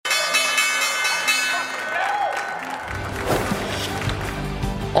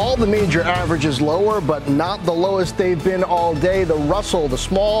the major averages lower, but not the lowest they've been all day. The Russell, the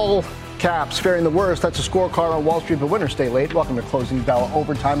small caps faring the worst. That's a scorecard on Wall Street, but winners stay late. Welcome to Closing Bell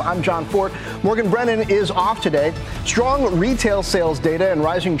Overtime. I'm John Fort. Morgan Brennan is off today. Strong retail sales data and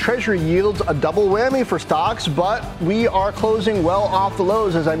rising treasury yields, a double whammy for stocks, but we are closing well off the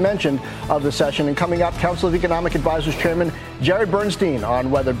lows, as I mentioned, of the session. And coming up, Council of Economic Advisors Chairman Jared Bernstein on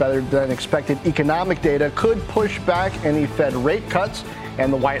whether better than expected economic data could push back any Fed rate cuts,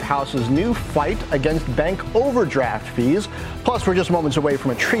 and the White House's new fight against bank overdraft fees. Plus, we're just moments away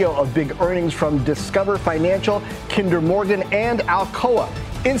from a trio of big earnings from Discover Financial, Kinder Morgan, and Alcoa.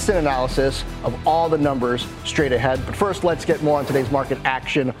 Instant analysis of all the numbers straight ahead. But first, let's get more on today's market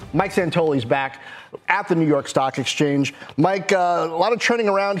action. Mike Santoli's back at the New York Stock Exchange. Mike, a lot of trending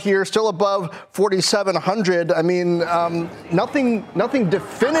around here, still above 4,700. I mean, nothing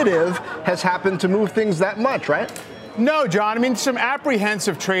definitive has happened to move things that much, right? No, John. I mean, some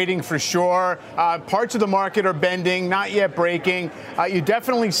apprehensive trading for sure. Parts of the market are bending, not yet breaking. You're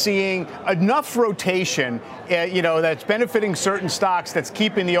definitely seeing enough rotation, that's benefiting certain stocks that's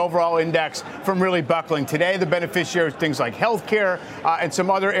keeping the overall index from really buckling. Today, the beneficiaries, things like healthcare and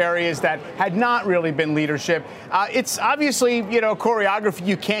some other areas that had not really been leadership. It's obviously, choreography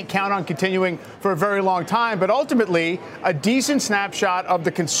you can't count on continuing for a very long time, but ultimately a decent snapshot of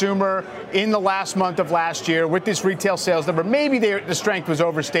the consumer in the last month of last year with this retail sales number. Maybe the strength was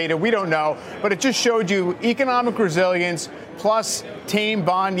overstated. We don't know. But it just showed you economic resilience plus tame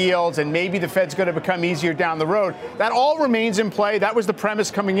bond yields, and maybe the Fed's going to become easier down the road. That all remains in play. That was the premise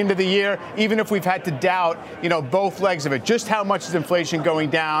coming into the year, even if we've had to doubt, both legs of it. Just how much is inflation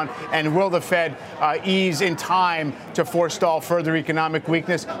going down, and will the Fed ease in time to forestall further economic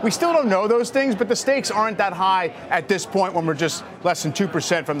weakness? We still don't know those things, but the stakes aren't that high at this point when we're just less than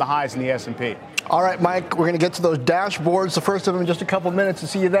 2% from the highs in the S&P. All right, Mike, we're going to get to those dashboards, the first of them in just a couple minutes, to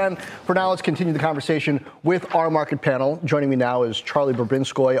see you then. For now, let's continue the conversation with our market panel. Joining me now is Charlie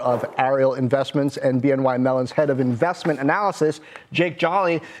Bobrinskoy of Ariel Investments and BNY Mellon's head of investment analysis, Jake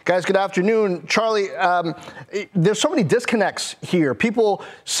Jolly. Guys, good afternoon. Charlie, there's so many disconnects here. People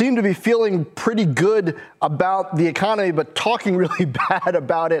seem to be feeling pretty good about the economy, but talking really bad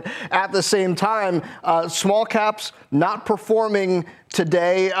about it at the same time. Small caps not performing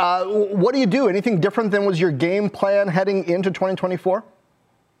today. What do you do? Anything different than was your game plan heading into 2024?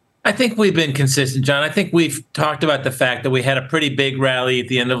 I think we've been consistent, John. I think we've talked about the fact that we had a pretty big rally at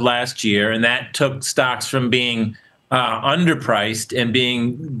the end of last year, and that took stocks from being underpriced and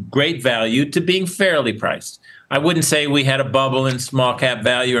being great value to being fairly priced. I wouldn't say we had a bubble in small cap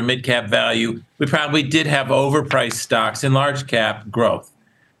value or mid cap value. We probably did have overpriced stocks in large cap growth.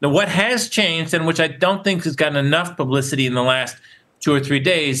 Now, what has changed, and which I don't think has gotten enough publicity in the last 2 or 3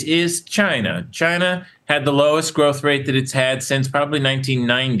 days, is China. China had the lowest growth rate that it's had since probably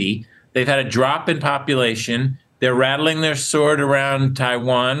 1990. They've had a drop in population. They're rattling their sword around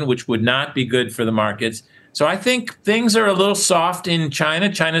Taiwan, which would not be good for the markets. So I think things are a little soft in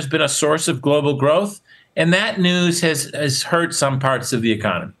China. China's been a source of global growth, and that news has hurt some parts of the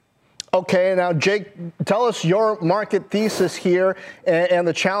economy. Okay, now, Jake, tell us your market thesis here and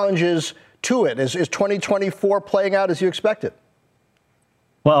the challenges to it. Is 2024 playing out as you expected?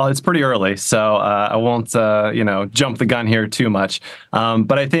 Well, it's pretty early, so I won't, jump the gun here too much.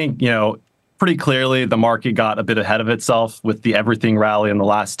 But I think, pretty clearly the market got a bit ahead of itself with the everything rally in the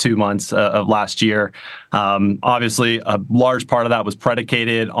last 2 months of last year. Obviously, a large part of that was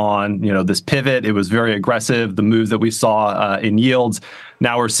predicated on, this pivot. It was very aggressive, the move that we saw in yields.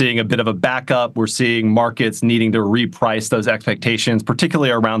 Now we're seeing a bit of a backup. We're seeing markets needing to reprice those expectations,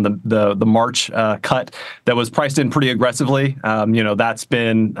 particularly around the March cut that was priced in pretty aggressively. That's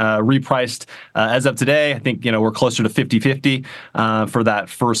been repriced as of today. I think, we're closer to 50-50 for that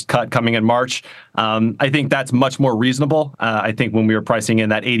first cut coming in March. I think that's much more reasonable. I think when we were pricing in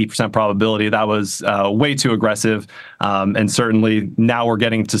that 80% probability, that was way too aggressive. And certainly now we're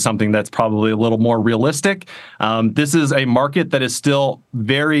getting to something that's probably a little more realistic. This is a market that is still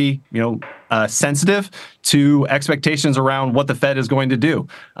very, sensitive to expectations around what the Fed is going to do.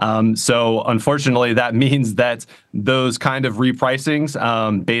 So unfortunately, that means that those kind of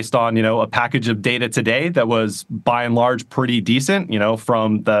repricings based on, a package of data today that was by and large pretty decent,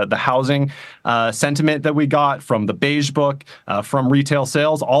 from the housing sentiment that we got, from the beige book, from retail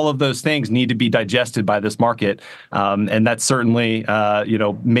sales, all of those things need to be digested by this market. And that's certainly,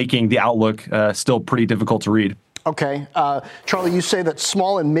 making the outlook still pretty difficult to read. Okay. Charlie, you say that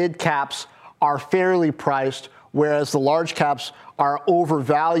small and mid caps are fairly priced. whereas the large caps are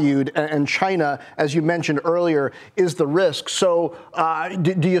overvalued. And China, as you mentioned earlier, is the risk. So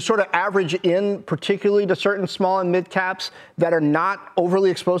do you sort of average in particularly to certain small and mid caps that are not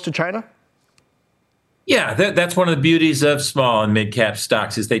overly exposed to China? Yeah, that's one of the beauties of small and mid-cap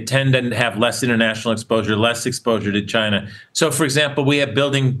stocks is they tend to have less international exposure, less exposure to China. So, for example, we have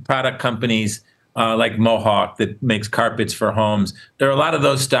building product companies like Mohawk that makes carpets for homes. There are a lot of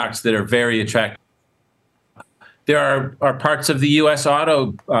those stocks that are very attractive. There are parts of the U.S.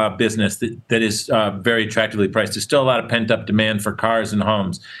 auto business that is very attractively priced. There's still a lot of pent-up demand for cars and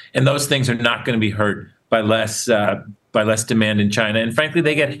homes, and those things are not going to be hurt by less demand in China. And frankly,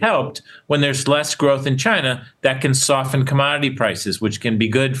 they get helped when there's less growth in China. That can soften commodity prices, which can be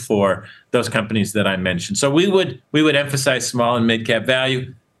good for those companies that I mentioned. So we would emphasize small and mid-cap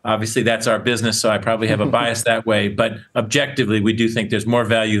value. Obviously, that's our business, so I probably have a bias that way. But objectively, we do think there's more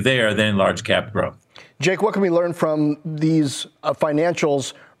value there than large cap growth. Jake, what can we learn from these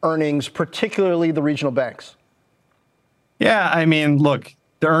financials earnings, particularly the regional banks? Yeah, I mean, look,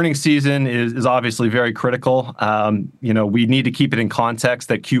 the earnings season is obviously very critical. We need to keep it in context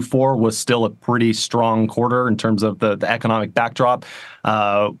that Q4 was still a pretty strong quarter in terms of the economic backdrop.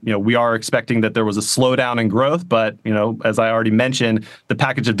 We are expecting that there was a slowdown in growth, but as I already mentioned, the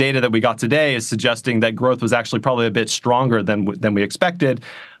package of data that we got today is suggesting that growth was actually probably a bit stronger than we expected.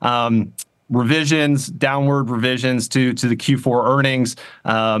 Downward revisions to the Q4 earnings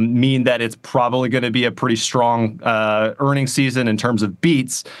mean that it's probably going to be a pretty strong earnings season in terms of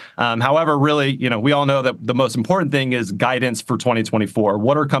beats. However, really, we all know that the most important thing is guidance for 2024.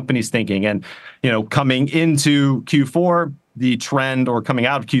 What are companies thinking? And, coming into Q4, the trend, or coming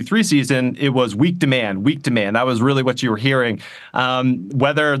out of Q3 season, it was weak demand. That was really what you were hearing.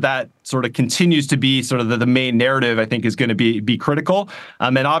 Whether that sort of continues to be sort of the main narrative, I think is going to be critical.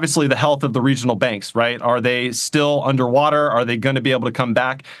 And obviously the health of the regional banks, right? Are they still underwater? Are they going to be able to come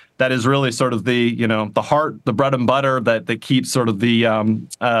back? That is really sort of the heart, the bread and butter that keeps sort of the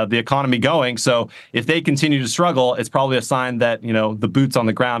economy going. So if they continue to struggle, it's probably a sign that, the boots on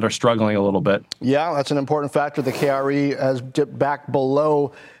the ground are struggling a little bit. Yeah, that's an important factor. The KRE has dipped back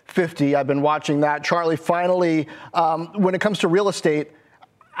below 50. I've been watching that. Charlie, finally, when it comes to real estate,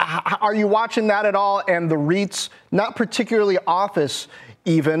 are you watching that at all? And the REITs, not particularly office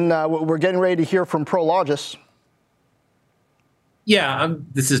even. We're getting ready to hear from Prologis. Yeah,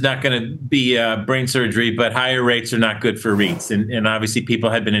 this is not going to be brain surgery, but higher rates are not good for REITs. And obviously people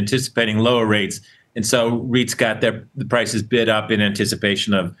had been anticipating lower rates. And so REITs got the prices bid up in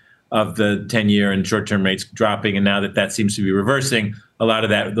anticipation of the 10-year and short-term rates dropping. And now that seems to be reversing, a lot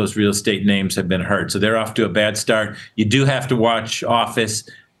of those real estate names have been hurt. So they're off to a bad start. You do have to watch office.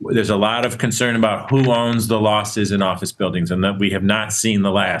 There's a lot of concern about who owns the losses in office buildings, and that we have not seen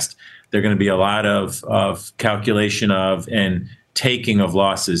the last. There are going to be a lot of calculation of and taking of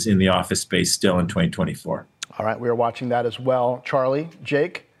losses in the office space still in 2024. All right, we are watching that as well. Charlie,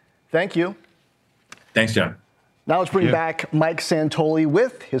 Jake, thank you. Thanks, John. Now let's bring back Mike Santoli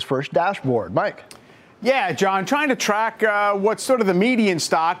with his first dashboard. Mike. Yeah, John, trying to track what's sort of the median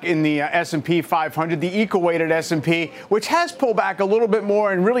stock in the S&P 500, the equal-weighted S&P, which has pulled back a little bit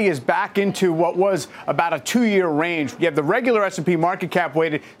more and really is back into what was about a 2-year range. You have the regular S&P market cap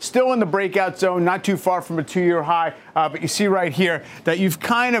weighted, still in the breakout zone, not too far from a 2-year high. But you see right here that you've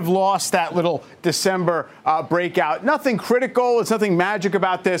kind of lost that little December breakout. Nothing critical. It's nothing magic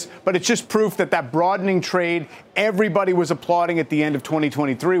about this, but it's just proof that broadening trade everybody was applauding at the end of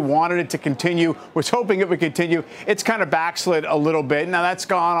 2023, wanted it to continue, was hoping it would continue. It's kind of backslid a little bit. Now, that's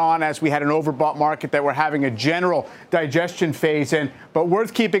gone on as we had an overbought market that we're having a general digestion phase in. But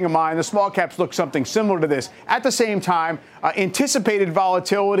worth keeping in mind, the small caps look something similar to this. At the same time, anticipated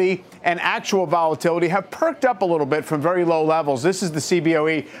volatility and actual volatility have perked up a little bit from very low levels. This is the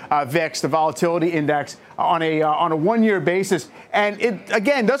CBOE VIX, the volatility index, on a 1-year basis. And it,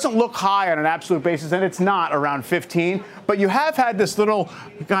 again, doesn't look high on an absolute basis, and it's not around 15. But you have had this little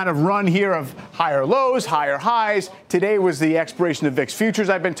kind of run here of higher lows, higher highs. Today was the expiration of VIX futures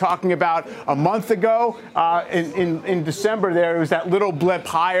I've been talking about. A month ago, in December, there was that little blip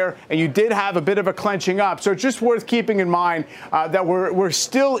higher, and you did have a bit of a clenching up. So it's just worth keeping in mind that we're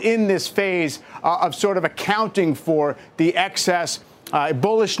still in this phase of sort of accounting for the excess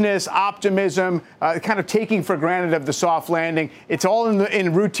bullishness, optimism, kind of taking for granted of the soft landing. It's all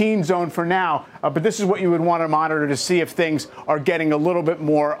in routine zone for now. but this is what you would want to monitor to see if things are getting a little bit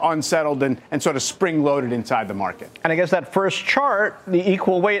more unsettled and sort of spring-loaded inside the market. And I guess that first chart, the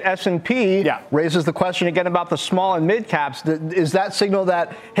equal weight S&P, raises the question again about the small and mid caps. Is that signal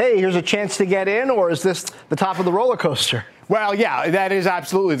that, hey, here's a chance to get in, or is this the top of the roller coaster? Well, yeah, that is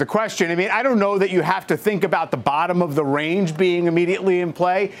absolutely the question. I mean, I don't know that you have to think about the bottom of the range being immediately in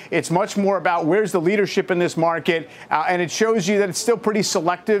play. It's much more about where's the leadership in this market, and it shows you that it's still pretty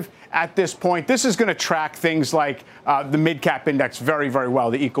selective at this point. This is going to track things like the mid-cap index very, very well,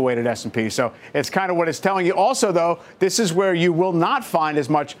 the equal-weighted S&P. So it's kind of what it's telling you. Also, though, this is where you will not find as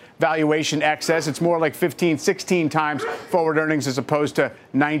much valuation excess. It's more like 15, 16 times forward earnings as opposed to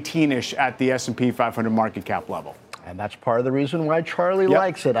 19-ish at the S&P 500 market cap level. And that's part of the reason why Charlie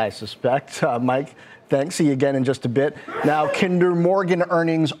likes it, I suspect. Mike, thanks. See you again in just a bit. Now, Kinder Morgan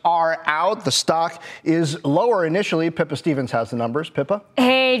earnings are out. The stock is lower initially. Pippa Stevens has the numbers. Pippa?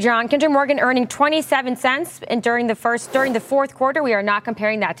 Hey, John. Kinder Morgan earning 27 cents during the fourth quarter. We are not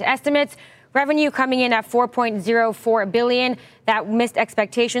comparing that to estimates. Revenue coming in at $4.04 billion. That missed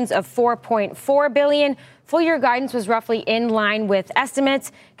expectations of $4.4 billion. Full year guidance was roughly in line with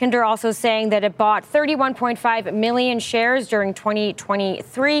estimates. Kinder also saying that it bought 31.5 million shares during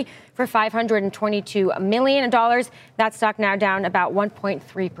 2023 for $522 million. That stock now down about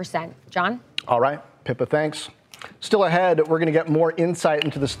 1.3%. John? All right. Pippa, thanks. Still ahead, we're going to get more insight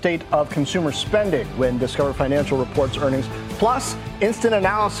into the state of consumer spending when Discover Financial reports earnings, plus instant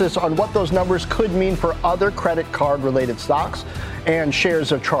analysis on what those numbers could mean for other credit card-related stocks, and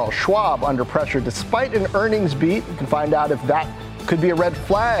shares of Charles Schwab under pressure despite an earnings beat. We can find out if that could be a red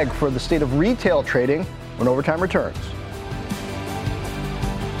flag for the state of retail trading when Overtime returns.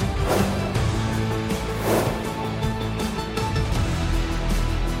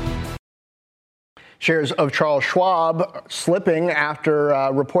 Shares of Charles Schwab slipping after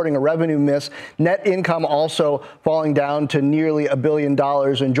reporting a revenue miss. Net income also falling down to nearly $1 billion.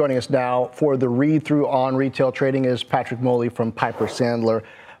 And joining us now for the read-through on retail trading is Patrick Moley from Piper Sandler.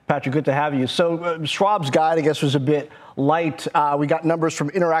 Patrick, good to have you. So Schwab's guide, I guess, was a bit light. We got numbers from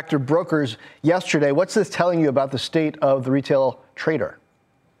Interactive Brokers yesterday. What's this telling you about the state of the retail trader?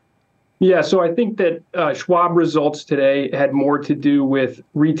 Yeah, so I think that Schwab results today had more to do with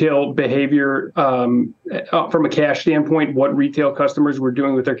retail behavior from a cash standpoint, what retail customers were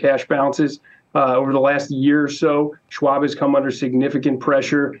doing with their cash balances. Over the last year or so, Schwab has come under significant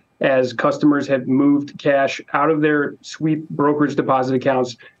pressure as customers have moved cash out of their sweep brokerage deposit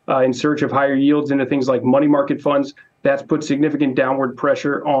accounts in search of higher yields into things like money market funds. That's put significant downward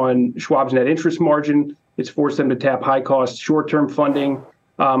pressure on Schwab's net interest margin. It's forced them to tap high-cost short-term funding.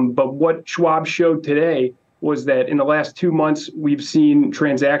 But what Schwab showed today was that in the last 2 months, we've seen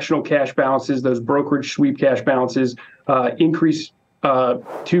transactional cash balances, those brokerage sweep cash balances, increase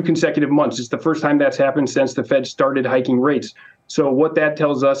 2 consecutive months. It's the first time that's happened since the Fed started hiking rates. So what that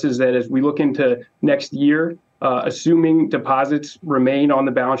tells us is that as we look into next year, assuming deposits remain on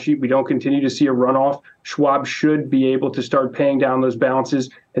the balance sheet, we don't continue to see a runoff, Schwab should be able to start paying down those balances,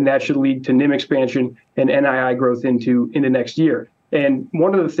 and that should lead to NIM expansion and NII growth into next year. And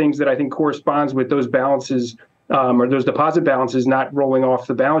one of the things that I think corresponds with those balances or those deposit balances not rolling off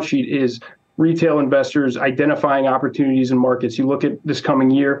the balance sheet is retail investors identifying opportunities in markets. You look at this coming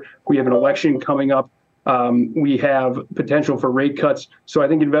year, we have an election coming up. We have potential for rate cuts. So I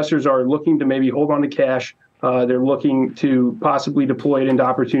think investors are looking to maybe hold on to cash. They're looking to possibly deploy it into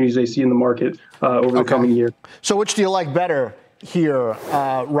opportunities they see in the market over the coming year. So which do you like better here,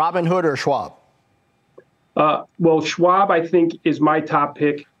 Robinhood or Schwab? Well, Schwab, I think, is my top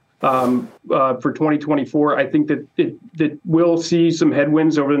pick for 2024. I think that we'll see some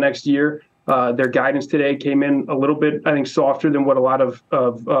headwinds over the next year. Their guidance today came in a little bit, I think, softer than what a lot of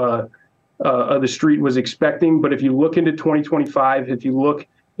the street was expecting. But if you look into 2025, if you look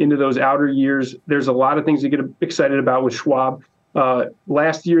into those outer years, there's a lot of things to get excited about with Schwab.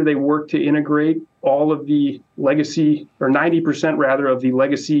 Last year, they worked to integrate all of the legacy, or 90% rather, of the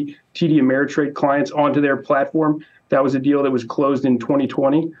legacy TD Ameritrade clients onto their platform. That was a deal that was closed in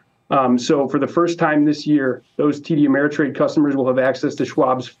 2020. So for the first time this year, those TD Ameritrade customers will have access to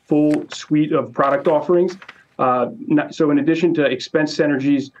Schwab's full suite of product offerings. So in addition to expense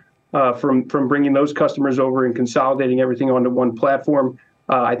synergies from bringing those customers over and consolidating everything onto one platform,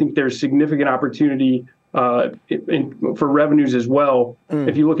 I think there's significant opportunity for revenues as well.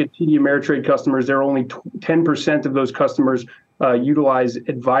 If you look at TD Ameritrade customers, there are only 10% of those customers utilize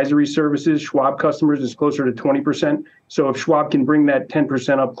advisory services. Schwab customers is closer to 20%. So if Schwab can bring that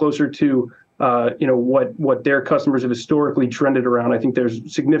 10% up closer to what their customers have historically trended around. I think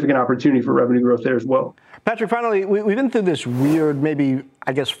there's significant opportunity for revenue growth there as well. Patrick, finally, we've been through this weird, maybe,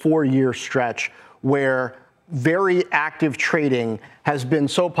 I guess, 4-year stretch where very active trading has been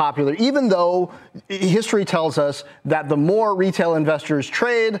so popular, even though history tells us that the more retail investors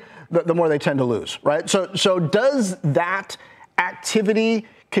trade, the more they tend to lose, right? So does that activity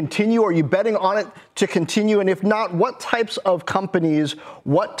continue? Are you betting on it to continue? And if not, what types of companies,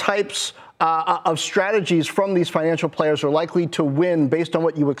 what types of strategies from these financial players are likely to win based on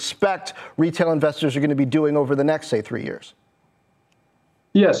what you expect retail investors are going to be doing over the next, say, 3 years?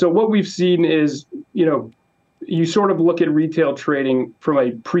 Yeah, so what we've seen is, you sort of look at retail trading from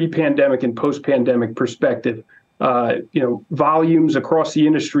a pre-pandemic and post-pandemic perspective. Volumes across the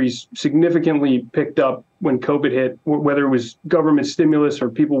industries significantly picked up when COVID hit, whether it was government stimulus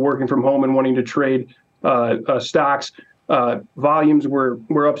or people working from home and wanting to trade stocks. Volumes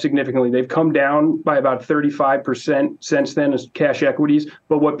were up significantly. They've come down by about 35% since then as cash equities.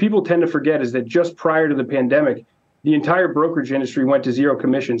 But what people tend to forget is that just prior to the pandemic, the entire brokerage industry went to zero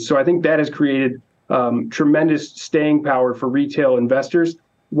commissions. So I think that has created tremendous staying power for retail investors.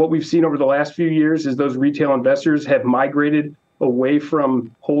 What we've seen over the last few years is those retail investors have migrated away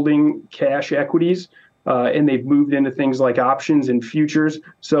from holding cash equities, and they've moved into things like options and futures.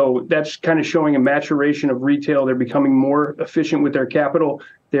 So that's kind of showing a maturation of retail. They're becoming more efficient with their capital.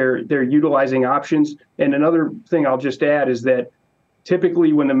 They're utilizing options. And another thing I'll just add is that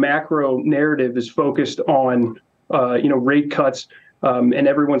typically when the macro narrative is focused on rate cuts, and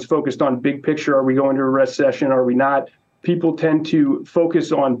everyone's focused on big picture, are we going to a recession, are we not? People tend to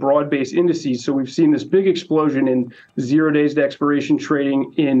focus on broad-based indices. So we've seen this big explosion in 0 days to expiration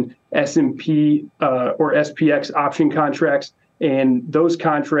trading in S&P or SPX option contracts. And those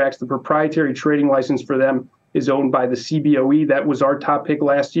contracts, the proprietary trading license for them is owned by the CBOE. That was our top pick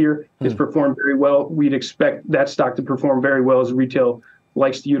last year. It's performed very well. We'd expect that stock to perform very well as retail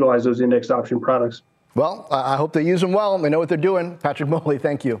likes to utilize those indexed option products. Well, I hope they use them well. They know what they're doing. Patrick Moley,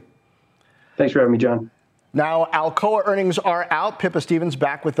 thank you. Thanks for having me, John. Now, Alcoa earnings are out. Pippa Stevens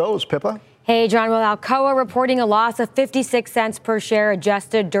back with those. Pippa? Hey, John. Well, Alcoa reporting a loss of 56 cents per share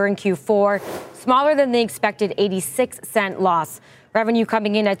adjusted during Q4, smaller than the expected 86-cent loss. Revenue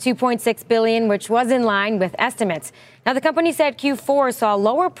coming in at $2.6 billion, which was in line with estimates. Now, the company said Q4 saw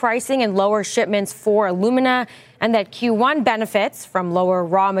lower pricing and lower shipments for alumina, and that Q1 benefits from lower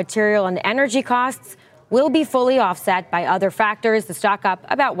raw material and energy costs will be fully offset by other factors. The stock up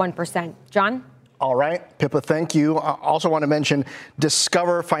about 1%. John? All right, Pippa, thank you. I also want to mention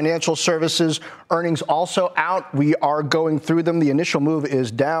Discover Financial Services earnings also out. We are going through them. The initial move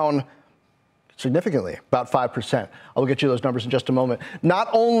is down significantly, about 5%. I'll get you those numbers in just a moment. Not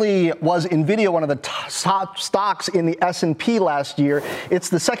only was Nvidia one of the top stocks in the S&P last year, it's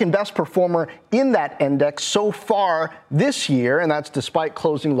the second best performer in that index so far this year, and that's despite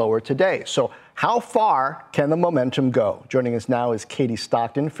closing lower today. So how far can the momentum go? Joining us now is Katie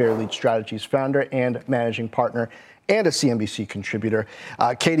Stockton, Fairlead Strategies founder and managing partner and a CNBC contributor.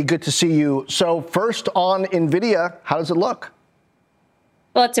 Katie, good to see you. So first on Nvidia, how does it look?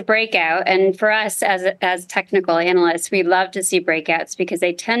 Well, it's a breakout. And for us as technical analysts, we love to see breakouts because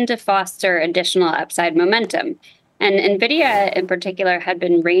they tend to foster additional upside momentum. And Nvidia in particular had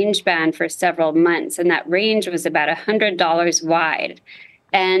been range bound for several months, and that range was about $100 wide.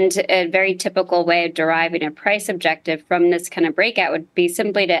 And a very typical way of deriving a price objective from this kind of breakout would be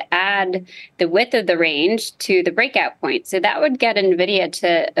simply to add the width of the range to the breakout point. So that would get Nvidia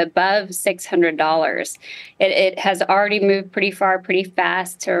to above $600. It has already moved pretty far, pretty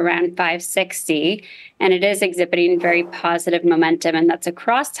fast to around 560. And it is exhibiting very positive momentum, and that's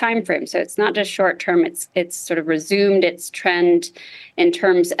across time frame. So it's not just short term, it's sort of resumed its trend in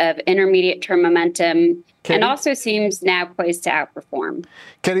terms of intermediate term momentum. Katie? And also seems now poised to outperform.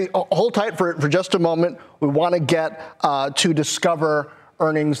 Katie, hold tight for just a moment. We want to get to Discover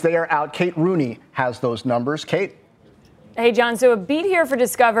earnings. They are out. Kate Rooney has those numbers. Kate? Hey, John. So a beat here for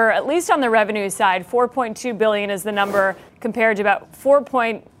Discover, at least on the revenue side. $4.2 billion is the number compared to about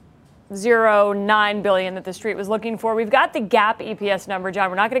 $4.09 billion that the street was looking for. We've got the GAAP EPS number,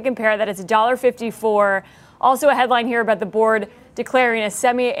 John. We're not going to compare that. It's $1.54. Also a headline here about the board declaring a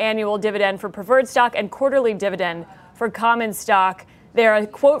semi-annual dividend for preferred stock and quarterly dividend for common stock. There, a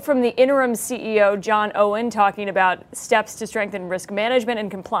quote from the interim CEO, John Owen, talking about steps to strengthen risk management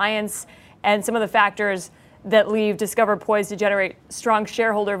and compliance and some of the factors that leave Discover poised to generate strong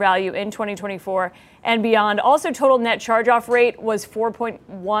shareholder value in 2024 and beyond. Also, total net charge-off rate was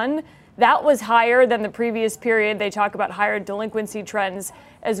 4.1. That was higher than the previous period. They talk about higher delinquency trends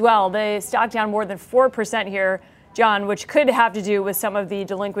as well. The stock down more than 4% here John, which could have to do with some of the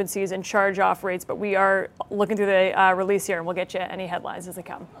delinquencies and charge-off rates. But we are looking through the release here, and we'll get you any headlines as they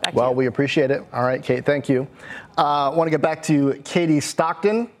come. Back to you. We appreciate it. All right, Kate, thank you. I want to get back to Katie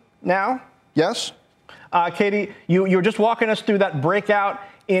Stockton now. Yes? Katie, you were just walking us through that breakout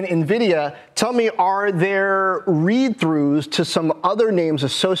in Nvidia. Tell me, are there read-throughs to some other names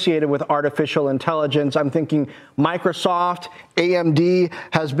associated with artificial intelligence? I'm thinking Microsoft, AMD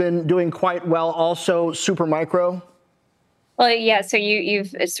has been doing quite well, also Supermicro. Well, yeah, so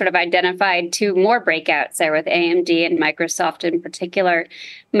you've sort of identified two more breakouts there with AMD and Microsoft in particular.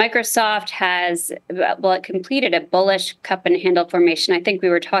 Microsoft has, it completed a bullish cup and handle formation. I think we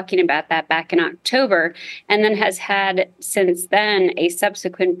were talking about that back in October, and then has had since then a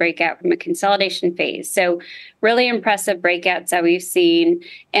subsequent breakout from a consolidation phase. So really impressive breakouts that we've seen.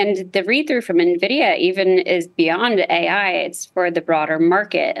 And the read-through from Nvidia even is beyond AI, it's for the broader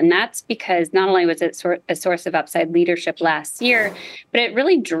market. And that's because not only was it a source of upside leadership last year, but it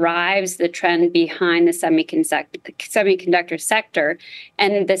really drives the trend behind the semiconductor sector.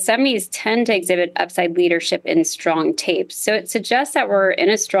 And the semis tend to exhibit upside leadership in strong tapes. So it suggests that we're in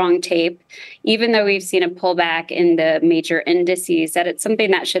a strong tape, even though we've seen a pullback in the major indices, that it's something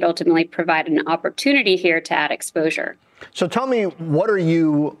that should ultimately provide an opportunity here to add exposure. So tell me, what are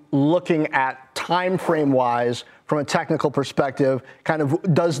you looking at time frame wise from a technical perspective? Kind of,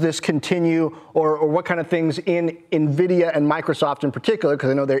 does this continue, or what kind of things in Nvidia and Microsoft in particular, because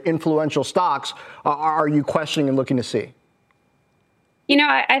I know they're influential stocks, are you questioning and looking to see? You know,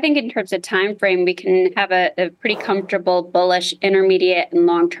 I think in terms of time frame, we can have a pretty comfortable bullish intermediate and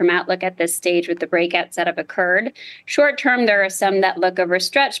long-term outlook at this stage with the breakouts that have occurred. Short term, there are some that look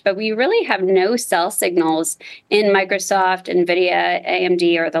overstretched, but we really have no sell signals in Microsoft, Nvidia,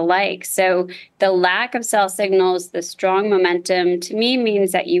 AMD, or the like. So the lack of sell signals, the strong momentum, to me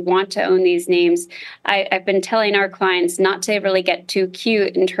means that you want to own these names. I've been telling our clients not to really get too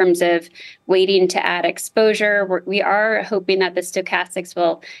cute in terms of waiting to add exposure. We are hoping that the stochastics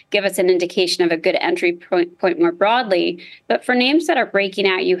will give us an indication of a good entry point more broadly. But for names that are breaking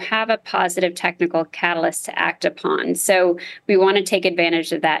out, you have a positive technical catalyst to act upon. So we want to take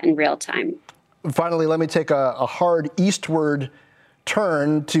advantage of that in real time. Finally, let me take a hard eastward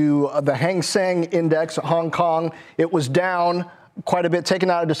turn to the Hang Seng Index, Hong Kong. It was down quite a bit, taken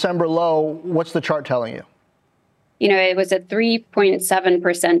out of December low. What's the chart telling you? You know, it was a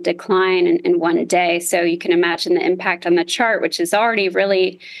 3.7% decline in one day. So you can imagine the impact on the chart, which has already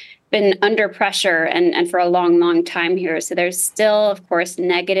really been under pressure and for a long, long time here. So there's still, of course,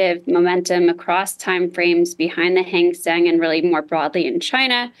 negative momentum across time frames behind the Hang Seng and really more broadly in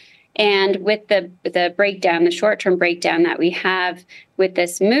China. And with the breakdown, the short-term breakdown that we have with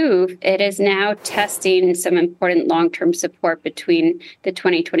this move, it is now testing some important long-term support between the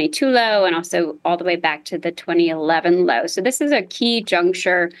 2022 low and also all the way back to the 2011 low. So this is a key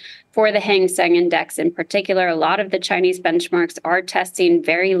juncture for the Hang Seng Index in particular. A lot of the Chinese benchmarks are testing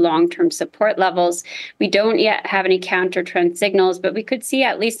very long-term support levels. We don't yet have any counter-trend signals, but we could see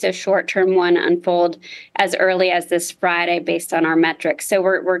at least a short-term one unfold as early as this Friday based on our metrics. So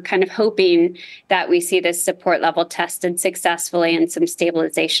we're kind of hoping that we see this support level tested successfully and some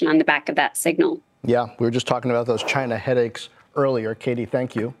stabilization on the back of that signal. Yeah, we were just talking about those China headaches earlier. Katie,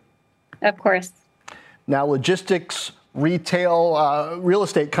 thank you. Of course. Now, logistics retail real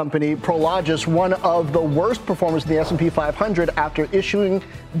estate company Prologis, one of the worst performers in the S&P 500 after issuing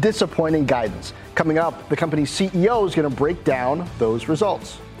disappointing guidance. Coming up, the company's CEO is going to break down those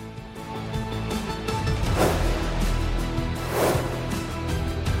results.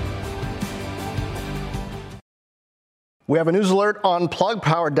 We have a news alert on Plug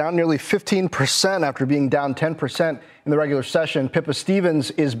Power, down nearly 15% after being down 10% in the regular session. Pippa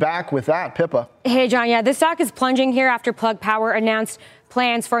Stevens is back with that. Pippa. Hey, John. Yeah, this stock is plunging here after Plug Power announced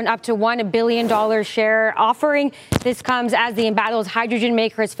plans for an up to $1 billion share offering. This comes as the embattled hydrogen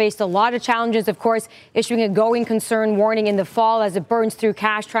maker has faced a lot of challenges, of course, issuing a going concern warning in the fall as it burns through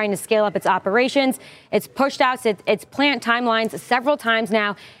cash trying to scale up its operations. It's pushed out its plant timelines several times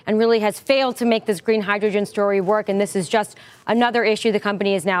now and really has failed to make this green hydrogen story work. And this is just another issue the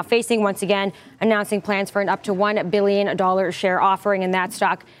company is now facing, once again, announcing plans for an up to $1 billion share offering, and that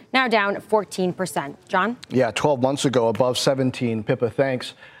stock now down 14%. John? Yeah, 12 months ago, above 17. Pippa,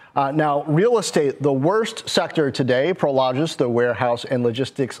 thanks. Now, real estate, the worst sector today. Prologis, the warehouse and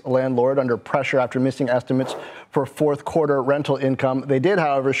logistics landlord, under pressure after missing estimates for fourth quarter rental income. They did,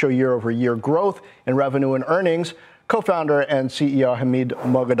 however, show year-over-year growth in revenue and earnings. Co-founder and CEO Hamid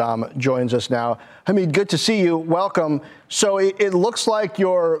Maghadam joins us now. Hamid, good to see you. Welcome. So it looks like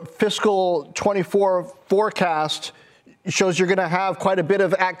your fiscal 24 forecast shows you're going to have quite a bit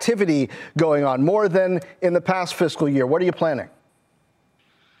of activity going on, more than in the past fiscal year. What are you planning?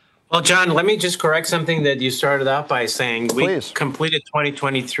 Well, John, let me just correct something that you started out by saying. Please. We completed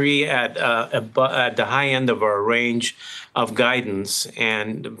 2023 at the high end of our range of guidance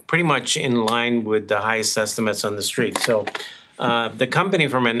and pretty much in line with the highest estimates on the street. So the company,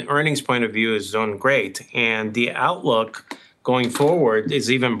 from an earnings point of view, is doing great. And the outlook going forward is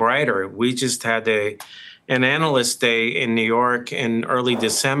even brighter. We just had an analyst day in New York in early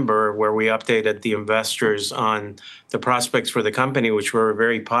December where we updated the investors on the prospects for the company, which were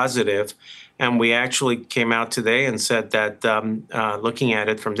very positive. And we actually came out today and said that looking at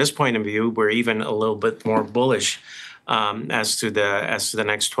it from this point of view, we're even a little bit more bullish as to the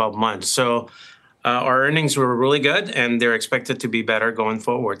next 12 months. So our earnings were really good, and they're expected to be better going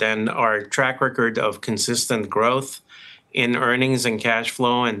forward. And our track record of consistent growth in earnings and cash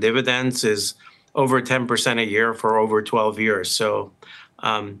flow and dividends is over 10% a year for over 12 years. So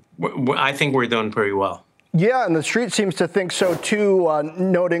I think we're doing pretty well. Yeah, and the street seems to think so too,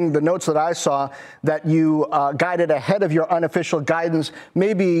 noting the notes that I saw that you guided ahead of your unofficial guidance,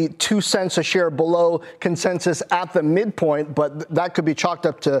 maybe 2 cents a share below consensus at the midpoint, but that could be chalked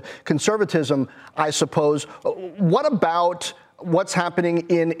up to conservatism, I suppose. What about what's happening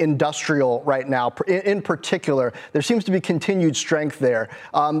in industrial right now? In particular, there seems to be continued strength there.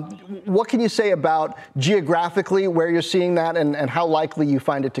 What can you say about geographically where you're seeing that and how likely you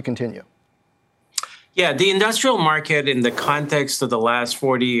find it to continue? Yeah, the industrial market in the context of the last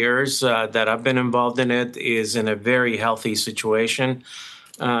 40 years that I've been involved in it is in a very healthy situation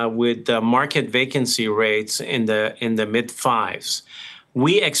with market vacancy rates in the mid-5s.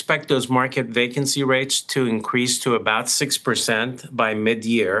 We expect those market vacancy rates to increase to about 6% by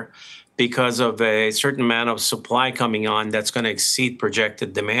mid-year because of a certain amount of supply coming on that's going to exceed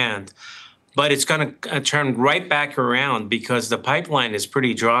projected demand. But it's going to turn right back around because the pipeline is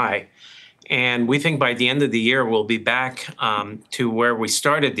pretty dry. And we think by the end of the year, we'll be back to where we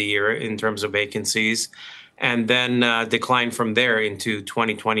started the year in terms of vacancies and then decline from there into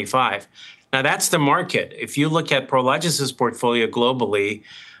 2025. Now, that's the market. If you look at Prologis' portfolio globally,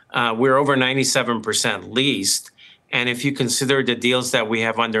 we're over 97% leased. And if you consider the deals that we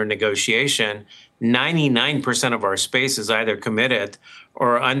have under negotiation, 99% of our space is either committed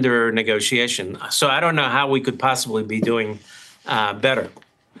or under negotiation. So I don't know how we could possibly be doing better.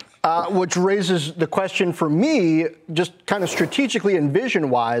 Which raises the question for me, just kind of strategically and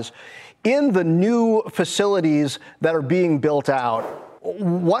vision-wise, in the new facilities that are being built out,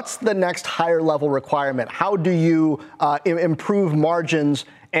 what's the next higher level requirement? How do you improve margins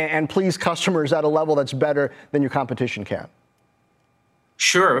and please customers at a level that's better than your competition can?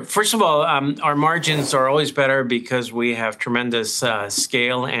 Sure. First of all, our margins are always better because we have tremendous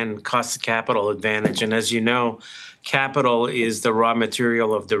scale and cost of capital advantage. And as you know, capital is the raw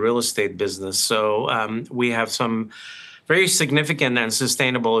material of the real estate business. So we have some very significant and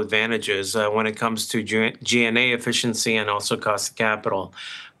sustainable advantages when it comes to G&A efficiency and also cost of capital.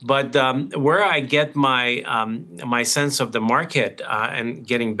 But where I get my sense of the market and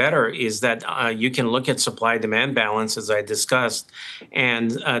getting better is that you can look at supply-demand balance, as I discussed,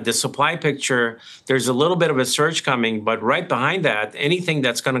 and the supply picture, there's a little bit of a surge coming, but right behind that, anything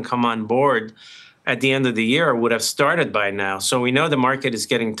that's going to come on board at the end of the year would have started by now. So we know the market is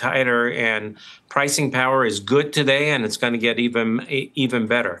getting tighter and pricing power is good today, and it's going to get even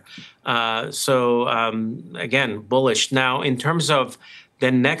better. So again, bullish. Now, in terms of the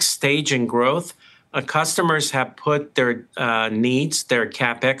next stage in growth, customers have put their needs, their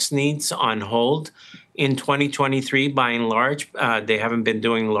CapEx needs on hold in 2023, by and large. They haven't been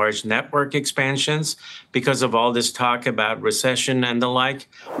doing large network expansions because of all this talk about recession and the like,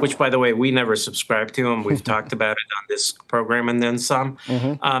 which, by the way, we never subscribe to, and we've talked about it on this program and then some.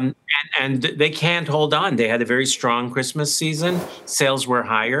 Mm-hmm. And they can't hold on. They had a very strong Christmas season. Sales were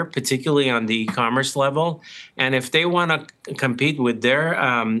higher, particularly on the e-commerce level. And if they want to compete with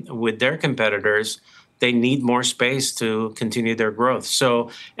their competitors, they need more space to continue their growth. So,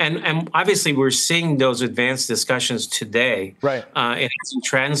 and obviously we're seeing those advanced discussions today. Right. It hasn't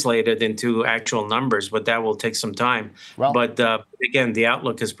translated into actual numbers, but that will take some time. Well, but again, the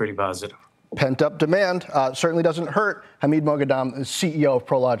outlook is pretty positive. Pent-up demand certainly doesn't hurt. Hamid Maghadam, CEO of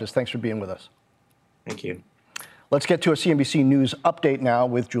Prologis, thanks for being with us. Thank you. Let's get to a CNBC News update now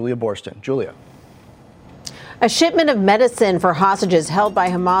with Julia Boorstin. Julia. A shipment of medicine for hostages held by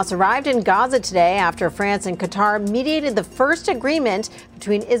Hamas arrived in Gaza today after France and Qatar mediated the first agreement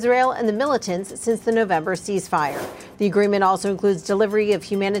between Israel and the militants since the November ceasefire. The agreement also includes delivery of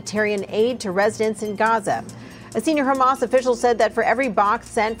humanitarian aid to residents in Gaza. A senior Hamas official said that for every box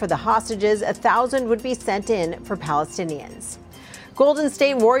sent for the hostages, 1,000 would be sent in for Palestinians. Golden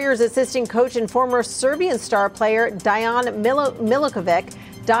State Warriors assistant coach and former Serbian star player Dejan Milikovic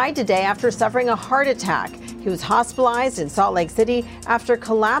died today after suffering a heart attack. He was hospitalized in Salt Lake City after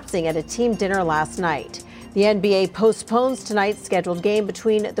collapsing at a team dinner last night. The NBA postpones tonight's scheduled game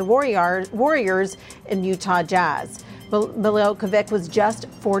between the Warriors and Utah Jazz. Milikovic was just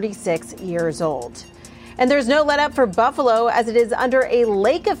 46 years old. And there's no let up for Buffalo as it is under a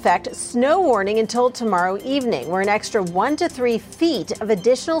lake effect snow warning until tomorrow evening, where an extra 1 to 3 feet of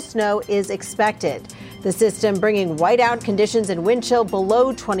additional snow is expected. The system bringing whiteout conditions and wind chill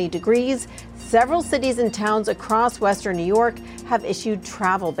below 20 degrees. Several cities and towns across western New York have issued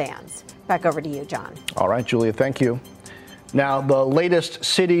travel bans. Back over to you, John. All right, Julia, thank you. Now, the latest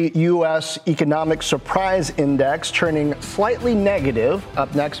Citi U.S. Economic Surprise Index turning slightly negative.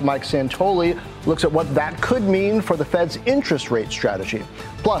 Up next, Mike Santoli looks at what that could mean for the Fed's interest rate strategy.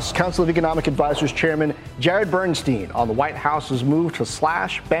 Plus, Council of Economic Advisors Chairman Jared Bernstein on the White House's move to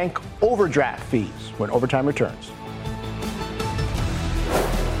slash bank overdraft fees when overtime returns.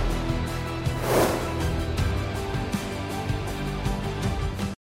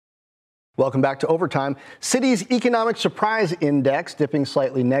 Welcome back to Overtime. Citi's Economic Surprise Index dipping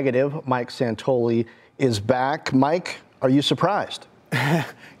slightly negative. Mike Santoli is back. Mike, are you surprised?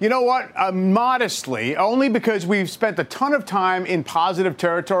 You know what? Modestly, only because we've spent a ton of time in positive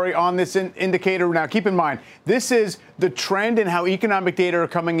territory on this indicator. Now, keep in mind, this is the trend in how economic data are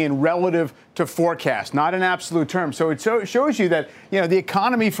coming in relative to forecast, not in absolute terms. So it shows you that, the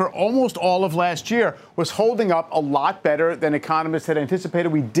economy for almost all of last year was holding up a lot better than economists had anticipated.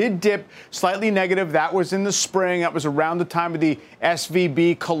 We did dip slightly negative. That was in the spring. That was around the time of the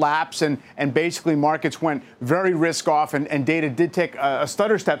SVB collapse. And basically markets went very risk off and data did take a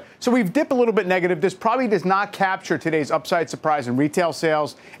stutter step. So we've dipped a little bit negative. This probably does not capture today's upside surprise in retail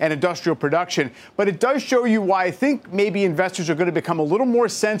sales and industrial production. But it does show you why I think maybe investors are going to become a little more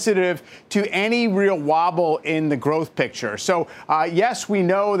sensitive to any real wobble in the growth picture. So, yes, we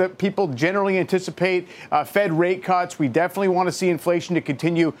know that people generally anticipate Fed rate cuts. We definitely want to see inflation to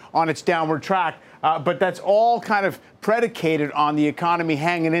continue on its downward track. But that's all kind of predicated on the economy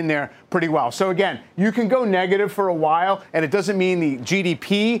hanging in there pretty well. So, again, you can go negative for a while, and it doesn't mean the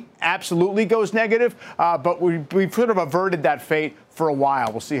GDP absolutely goes negative, but we've sort of averted that fate for a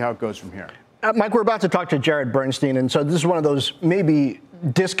while. We'll see how it goes from here. Mike, we're about to talk to Jared Bernstein, and so this is one of those maybe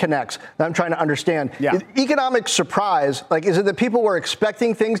disconnects that I'm trying to understand. Yeah. Economic surprise, is it that people were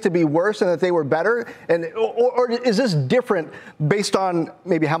expecting things to be worse and that they were better? Or is this different based on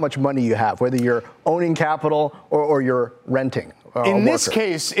maybe how much money you have, whether you're owning capital or you're renting? In this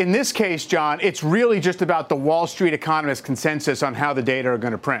case, John, it's really just about the Wall Street economist consensus on how the data are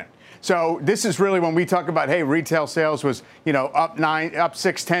going to print. So this is really when we talk about, hey, retail sales was, up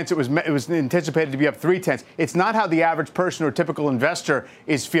 0.6. It was anticipated to be up 0.3. It's not how the average person or typical investor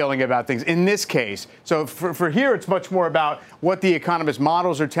is feeling about things in this case. So for here, it's much more about what the economist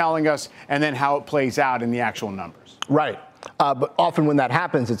models are telling us and then how it plays out in the actual numbers. Right. But often when that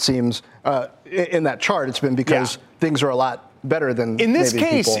happens, it seems in that chart, it's been because things are a lot better than in this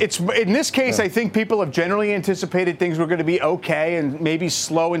case. Yeah. I think people have generally anticipated things were going to be okay and maybe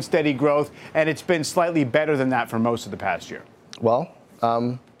slow and steady growth, and it's been slightly better than that for most of the past year. Well,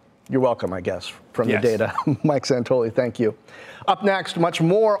 you're welcome, I guess, from the data. Mike Santoli, thank you. Up next, much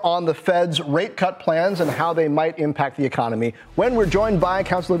more on the Fed's rate cut plans and how they might impact the economy when we're joined by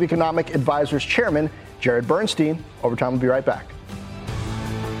Council of Economic Advisors Chairman Jared Bernstein. Overtime, we'll be right back.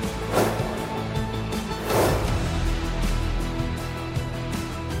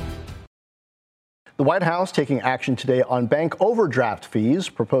 The White House taking action today on bank overdraft fees,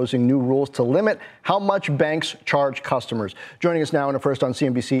 proposing new rules to limit how much banks charge customers. Joining us now in a First on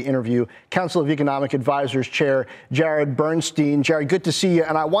CNBC interview, Council of Economic Advisors Chair Jared Bernstein. Jared, good to see you.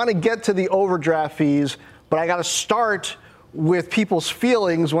 And I want to get to the overdraft fees, but I got to start with people's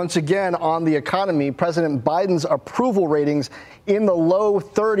feelings once again on the economy. President Biden's approval ratings in the low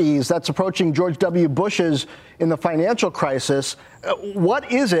 30s. That's approaching George W. Bush's in the financial crisis.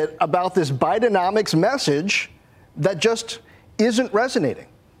 What is it about this Bidenomics message that just isn't resonating?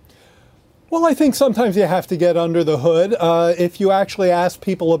 Well, I think sometimes you have to get under the hood. If you actually ask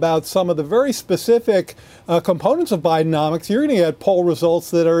people about some of the very specific components of Bidenomics, you're going to get poll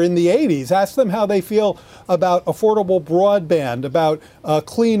results that are in the 80s. Ask them how they feel about affordable broadband, about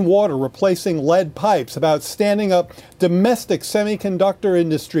clean water, replacing lead pipes, about standing up domestic semiconductor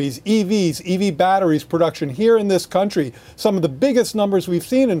industries, EVs, EV batteries production here in this country. Some of the biggest numbers we've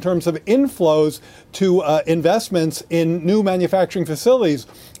seen in terms of inflows to investments in new manufacturing facilities.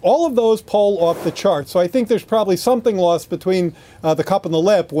 All of those polls poll off the chart. So I think there's probably something lost between the cup and the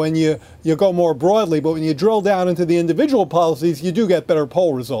lip when you go more broadly. But when you drill down into the individual policies, you do get better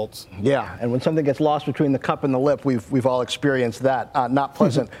poll results. Yeah, and when something gets lost between the cup and the lip, we've all experienced that. Not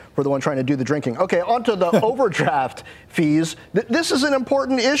pleasant for the one trying to do the drinking. Okay, on to the overdraft fees. This is an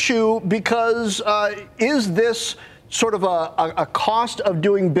important issue because is this sort of a cost of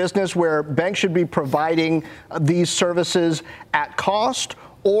doing business where banks should be providing these services at cost?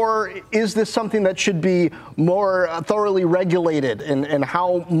 Or is this something that should be more thoroughly regulated in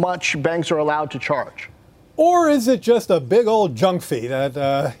how much banks are allowed to charge? Or is it just a big old junk fee that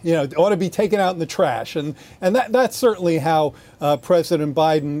ought to be taken out in the trash? And that's certainly how President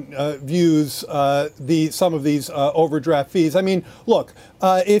Biden views some of these overdraft fees. I mean, look,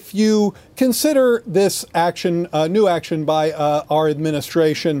 if you consider this action, new action by our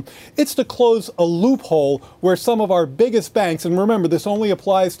administration, it's to close a loophole where some of our biggest banks, and remember, this only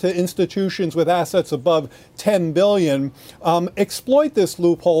applies to institutions with assets above $10 billion, exploit this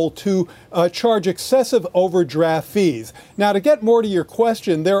loophole to charge excessive overdraft fees. Now, to get more to your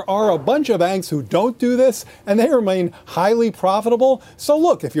question, there are a bunch of banks who don't do this, and they remain highly profitable. So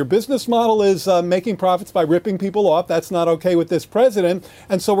look, if your business model is making profits by ripping people off, that's not okay with this president.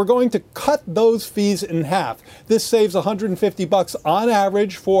 And so we're going to cut those fees in half. This saves $150 on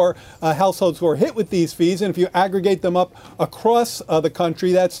average for households who are hit with these fees. And if you aggregate them up across the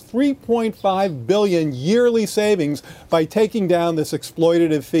country, that's $3.5 billion yearly savings by taking down this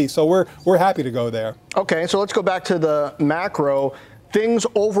exploitative fee. So we're happy to go there. Okay, so let's go back to the macro. Things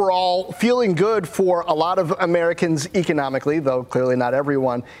overall feeling good for a lot of Americans economically, though clearly not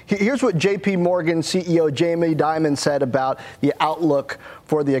everyone. Here's what JP Morgan CEO Jamie Dimon said about the outlook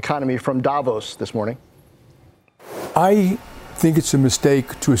for the economy from Davos this morning. I think it's a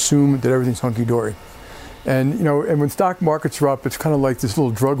mistake to assume that everything's hunky-dory. And, and when stock markets are up, it's kind of like this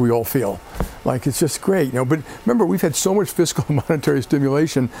little drug we all feel. Like, it's just great, But remember, we've had so much fiscal and monetary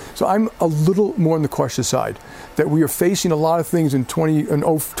stimulation. So I'm a little more on the cautious side, that we are facing a lot of things in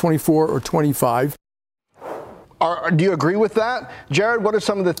 24 or 25. Do you agree with that? Jared, what are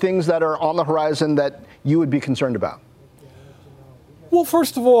some of the things that are on the horizon that you would be concerned about? Well,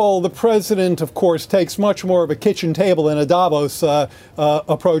 first of all, the president, of course, takes much more of a kitchen table than a Davos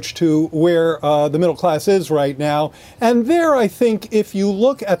approach to where the middle class is right now. And there, I think, if you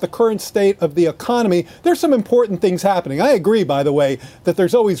look at the current state of the economy, there's some important things happening. I agree, by the way, that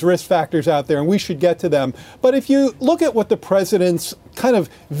there's always risk factors out there, and we should get to them. But if you look at what the president's kind of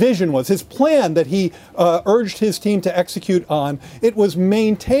vision was, his plan that he urged his team to execute on, it was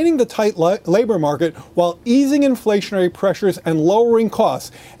maintaining the tight labor market while easing inflationary pressures and lowering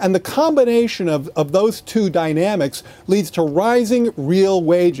costs. And the combination of those two dynamics leads to rising real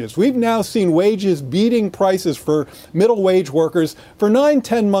wages. We've now seen wages beating prices for middle wage workers for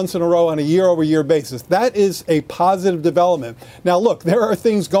 9-10 months in a row on a year-over-year basis. That is a positive development. Now, look, there are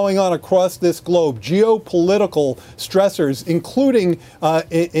things going on across this globe, geopolitical stressors, including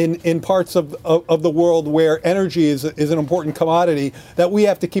in parts of the world where energy is an important commodity that we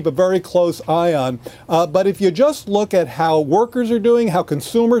have to keep a very close eye on. But if you just look at how workers are doing, how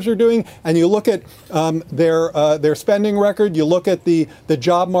consumers are doing, and you look at their spending record, you look at the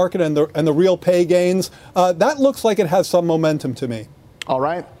job market and the real pay gains, that looks like it has some momentum to me. All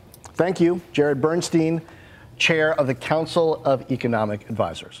right. Thank you, Jared Bernstein, chair of the Council of Economic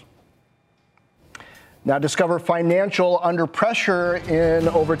Advisors. Now, Discover Financial under pressure in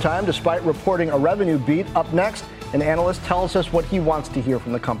overtime despite reporting a revenue beat. Up next, an analyst tells us what he wants to hear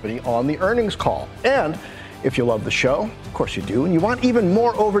from the company on the earnings call. And if you love the show, of course you do, and you want even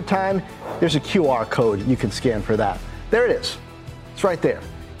more overtime, there's a QR code you can scan for that. There it is. It's right there.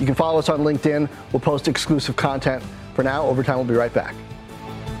 You can follow us on LinkedIn. We'll post exclusive content. For now, Overtime will be right back.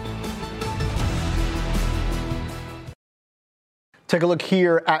 Take a look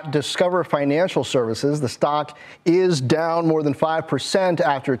here at Discover Financial Services. The stock is down more than 5%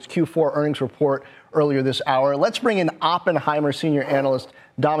 after its Q4 earnings report earlier this hour. Let's bring in Oppenheimer senior analyst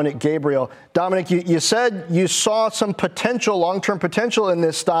Dominick Gabriele. Dominick, you said you saw some potential, long-term potential in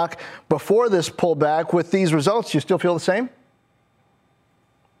this stock before this pullback. With these results, you still feel the same?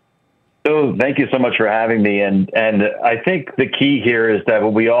 So thank you so much for having me. And I think the key here is that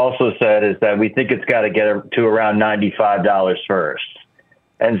what we also said is that we think it's got to get to around $95 first.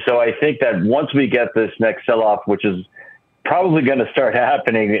 And so I think that once we get this next sell-off, which is probably going to start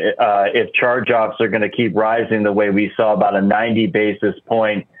happening if charge-offs are going to keep rising the way we saw, about a 90 basis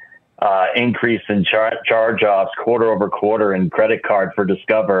point increase in charge-offs quarter over quarter in credit card for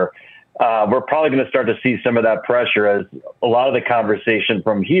Discover, we're probably going to start to see some of that pressure as a lot of the conversation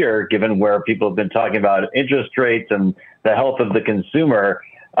from here, given where people have been talking about interest rates and the health of the consumer,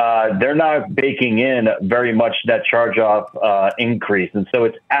 they're not baking in very much net charge-off increase. And so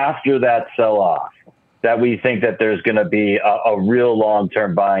it's after that sell-off that we think that there's going to be a real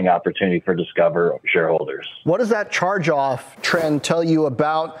long-term buying opportunity for Discover shareholders. What does that charge-off trend tell you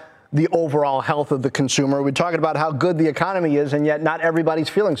about the overall health of the consumer? We're talking about how good the economy is, and yet not everybody's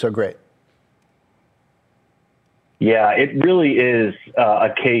feeling so great. Yeah, it really is a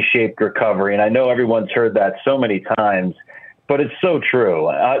K-shaped recovery. And I know everyone's heard that so many times, but it's so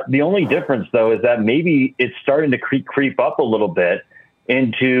true. The only difference, though, is that maybe it's starting to creep up a little bit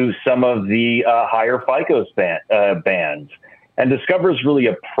into some of the higher FICO bands. And Discover is really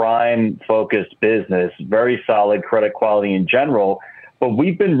a prime-focused business, very solid credit quality in general. But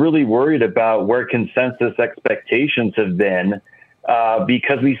we've been really worried about where consensus expectations have been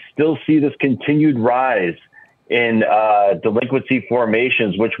because we still see this continued rise in delinquency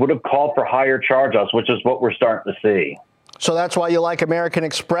formations, which would have called for higher charge-offs, which is what we're starting to see. So that's why you like American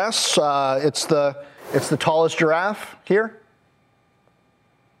Express. It's the tallest giraffe here.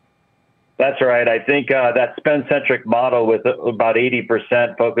 That's right. I think that spend-centric model with about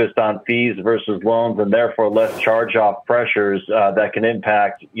 80% focused on fees versus loans and therefore less charge-off pressures that can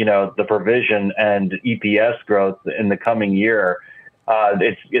impact, the provision and EPS growth in the coming year.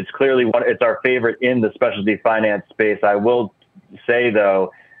 It's clearly it's our favorite in the specialty finance space. I will say,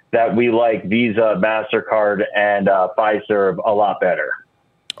 though, that we like Visa, MasterCard, and Fiserv a lot better.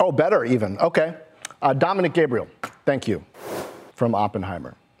 Oh, better even. Okay. Dominick, Gabriele, thank you from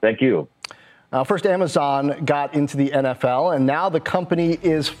Oppenheimer. Thank you. First, Amazon got into the NFL, and now the company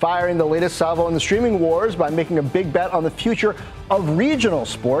is firing the latest salvo in the streaming wars by making a big bet on the future of regional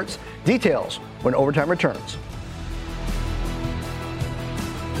sports. Details when Overtime returns.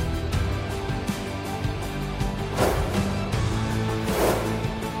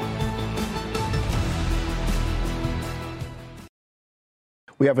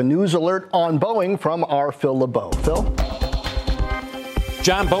 We have a news alert on Boeing from our Phil LeBeau. Phil?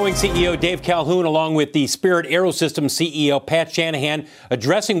 John, Boeing CEO Dave Calhoun, along with the Spirit Aerosystems CEO Pat Shanahan,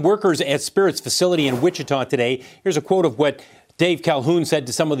 addressing workers at Spirit's facility in Wichita today. Here's a quote of what Dave Calhoun said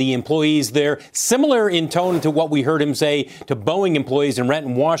to some of the employees there, similar in tone to what we heard him say to Boeing employees in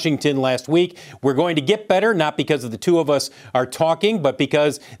Renton, Washington last week. We're going to get better, not because of the two of us are talking, but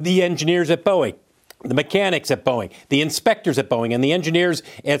because the engineers at Boeing, the mechanics at Boeing, the inspectors at Boeing, and the engineers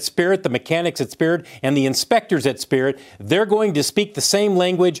at Spirit, the mechanics at Spirit, and the inspectors at Spirit, they're going to speak the same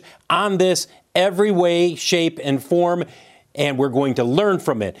language on this every way, shape, and form, and we're going to learn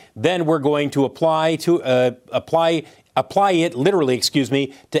from it. Then we're going to apply it literally,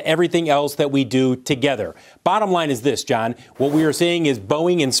 to everything else that we do together. Bottom line is this, John. What we are seeing is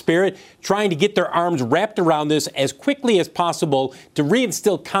Boeing and Spirit trying to get their arms wrapped around this as quickly as possible to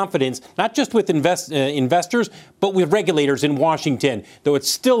reinstill confidence, not just with investors, but with regulators in Washington, though it's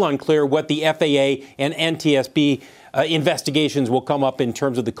still unclear what the FAA and NTSB investigations will come up in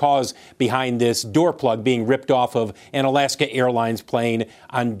terms of the cause behind this door plug being ripped off of an Alaska Airlines plane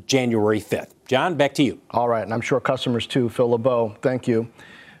on January 5th. John, back to you. All right, and I'm sure customers too, Phil LeBeau. Thank you.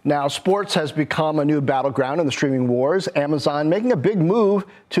 Now, sports has become a new battleground in the streaming wars. Amazon making a big move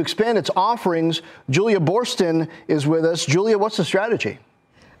to expand its offerings. Julia Borston is with us. Julia, what's the strategy?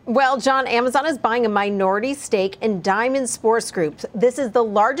 Well, John, Amazon is buying a minority stake in Diamond Sports Group. This is the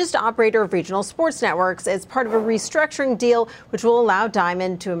largest operator of regional sports networks as part of a restructuring deal, which will allow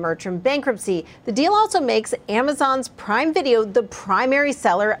Diamond to emerge from bankruptcy. The deal also makes Amazon's Prime Video the primary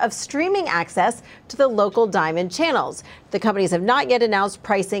seller of streaming access to the local Diamond channels. The companies have not yet announced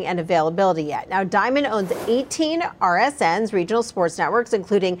pricing and availability yet. Now, Diamond owns 18 RSNs, regional sports networks,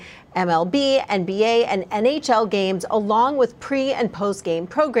 including MLB, NBA, and NHL games, along with pre- and post-game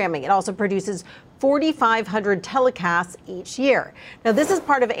programming. It also produces 4,500 telecasts each year. Now, this is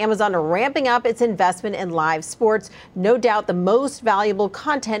part of Amazon ramping up its investment in live sports, no doubt the most valuable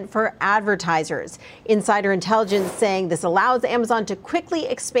content for advertisers. Insider intelligence saying this allows Amazon to quickly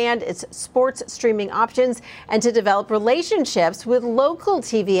expand its sports streaming options and to develop relationships with local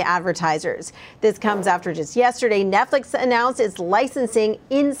TV advertisers. This comes after just yesterday, Netflix announced it's licensing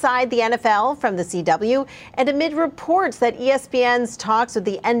Inside the NFL from the CW, and amid reports that ESPN's talks with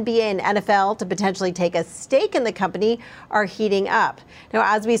the NBA and NFL to potentially take a stake in the company are heating up. Now,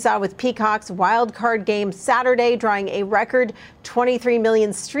 as we saw with Peacock's wild card game Saturday, drawing a record 23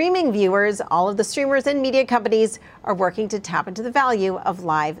 million streaming viewers, all of the streamers and media companies are working to tap into the value of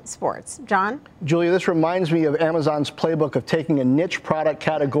live sports. John? Julia, this reminds me of Amazon's playbook of taking a niche product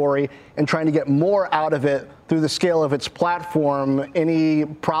category and trying to get more out of it through the scale of its platform. Any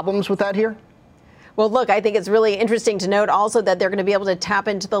problems with that here? Well, look, I think it's really interesting to note also that they're going to be able to tap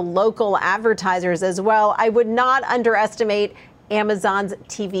into the local advertisers as well. I would not underestimate Amazon's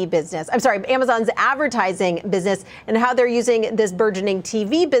Amazon's advertising business and how they're using this burgeoning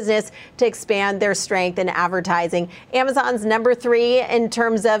TV business to expand their strength in advertising. Amazon's number 3 in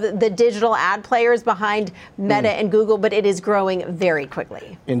terms of the digital ad players behind Meta and Google, but it is growing very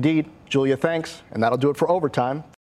quickly. Indeed. Julia, thanks. And that'll do it for Overtime.